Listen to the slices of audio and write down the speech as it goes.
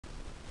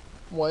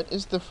What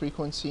is the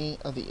frequency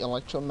of the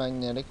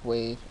electromagnetic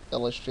wave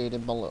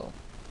illustrated below?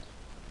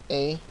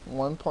 A.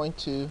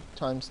 1.2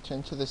 times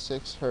 10 to the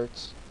 6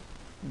 Hz.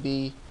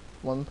 B.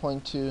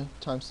 1.2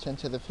 times 10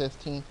 to the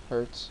 15th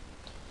Hz.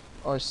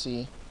 Or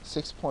C.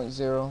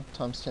 6.0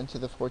 times 10 to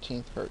the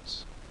 14th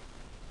Hz.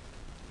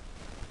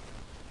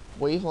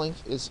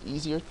 Wavelength is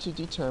easier to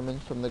determine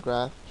from the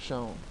graph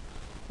shown.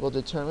 We'll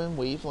determine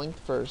wavelength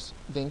first,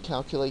 then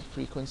calculate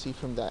frequency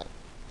from that.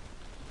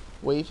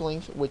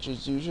 Wavelength, which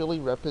is usually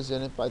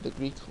represented by the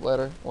Greek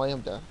letter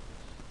lambda,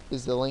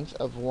 is the length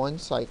of one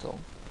cycle,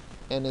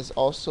 and is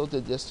also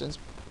the distance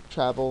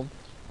traveled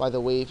by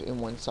the wave in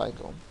one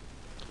cycle.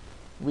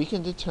 We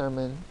can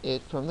determine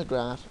it from the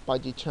graph by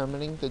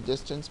determining the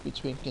distance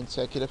between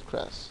consecutive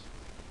crests,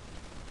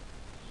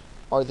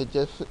 or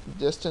the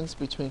distance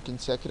between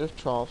consecutive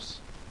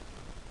troughs,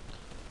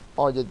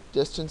 or the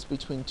distance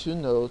between two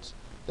nodes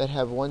that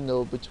have one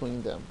node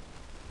between them.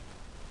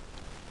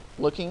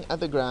 Looking at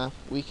the graph,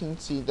 we can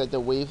see that the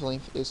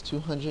wavelength is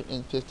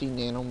 250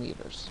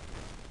 nanometers.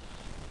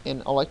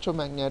 An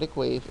electromagnetic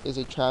wave is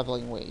a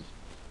traveling wave.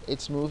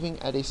 It's moving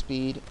at a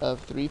speed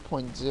of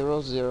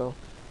 3.00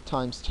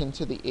 times 10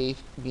 to the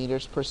 8th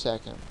meters per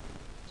second.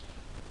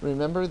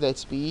 Remember that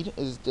speed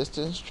is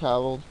distance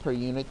traveled per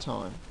unit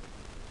time.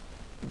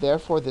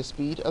 Therefore, the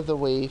speed of the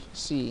wave,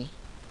 c,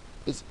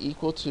 is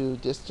equal to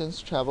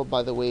distance traveled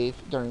by the wave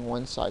during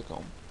one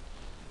cycle,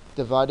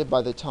 divided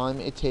by the time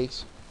it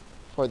takes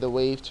for the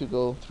wave to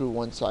go through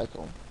one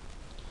cycle.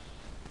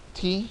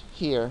 T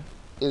here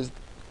is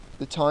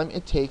the time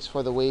it takes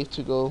for the wave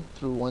to go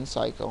through one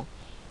cycle,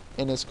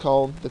 and is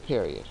called the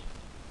period.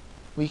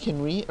 We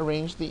can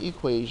rearrange the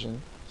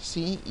equation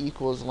c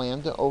equals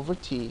lambda over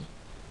t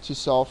to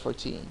solve for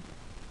t.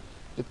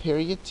 The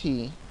period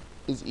t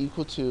is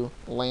equal to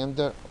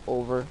lambda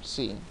over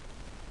c.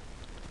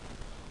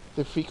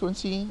 The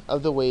frequency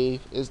of the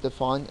wave is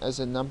defined as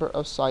the number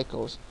of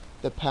cycles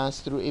that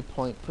pass through a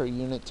point per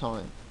unit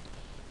time.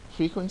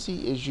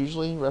 Frequency is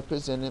usually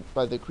represented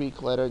by the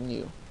Greek letter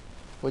nu,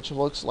 which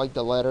looks like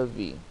the letter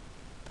V.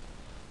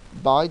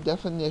 By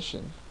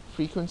definition,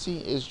 frequency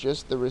is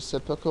just the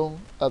reciprocal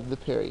of the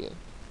period.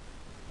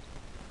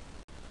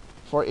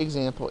 For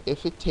example,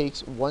 if it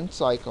takes one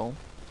cycle,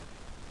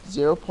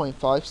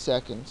 0.5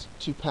 seconds,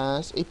 to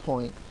pass a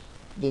point,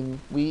 then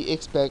we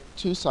expect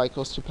 2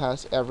 cycles to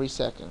pass every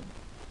second.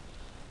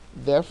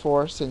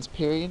 Therefore, since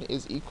period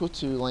is equal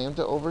to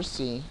lambda over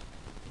c,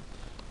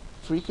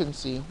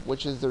 frequency,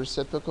 which is the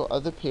reciprocal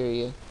of the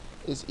period,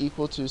 is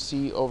equal to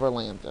c over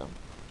lambda.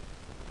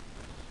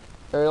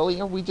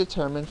 Earlier we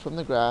determined from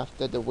the graph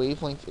that the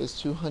wavelength is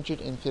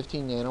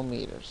 250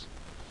 nanometers.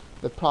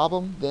 The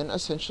problem then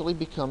essentially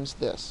becomes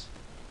this: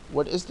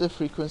 what is the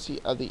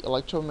frequency of the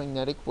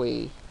electromagnetic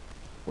wave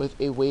with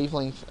a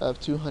wavelength of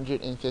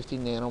 250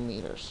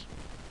 nanometers?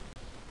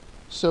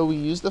 So we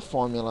use the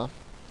formula.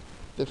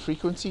 The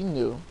frequency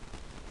nu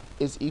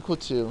is equal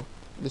to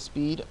the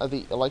speed of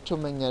the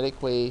electromagnetic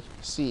wave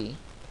c,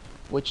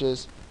 which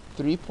is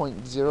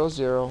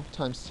 3.00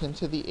 times 10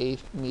 to the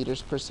 8th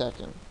meters per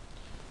second,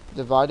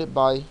 divided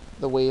by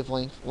the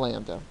wavelength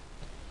lambda,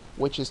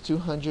 which is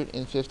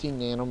 250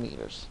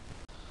 nanometers.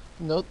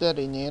 Note that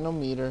a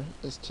nanometer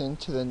is 10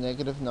 to the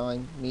negative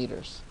 9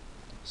 meters.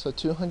 So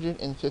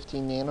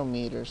 250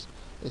 nanometers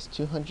is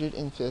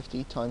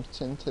 250 times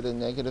 10 to the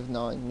negative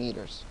 9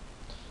 meters.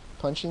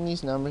 Punching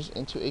these numbers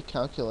into a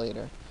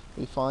calculator,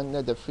 we find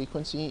that the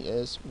frequency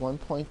is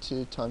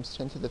 1.2 times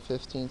 10 to the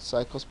 15th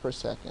cycles per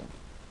second.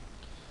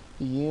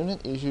 The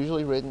unit is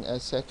usually written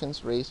as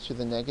seconds raised to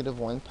the negative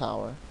 1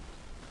 power,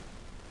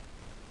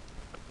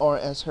 or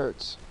as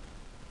hertz.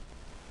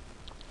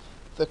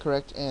 The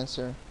correct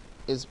answer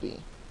is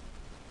B.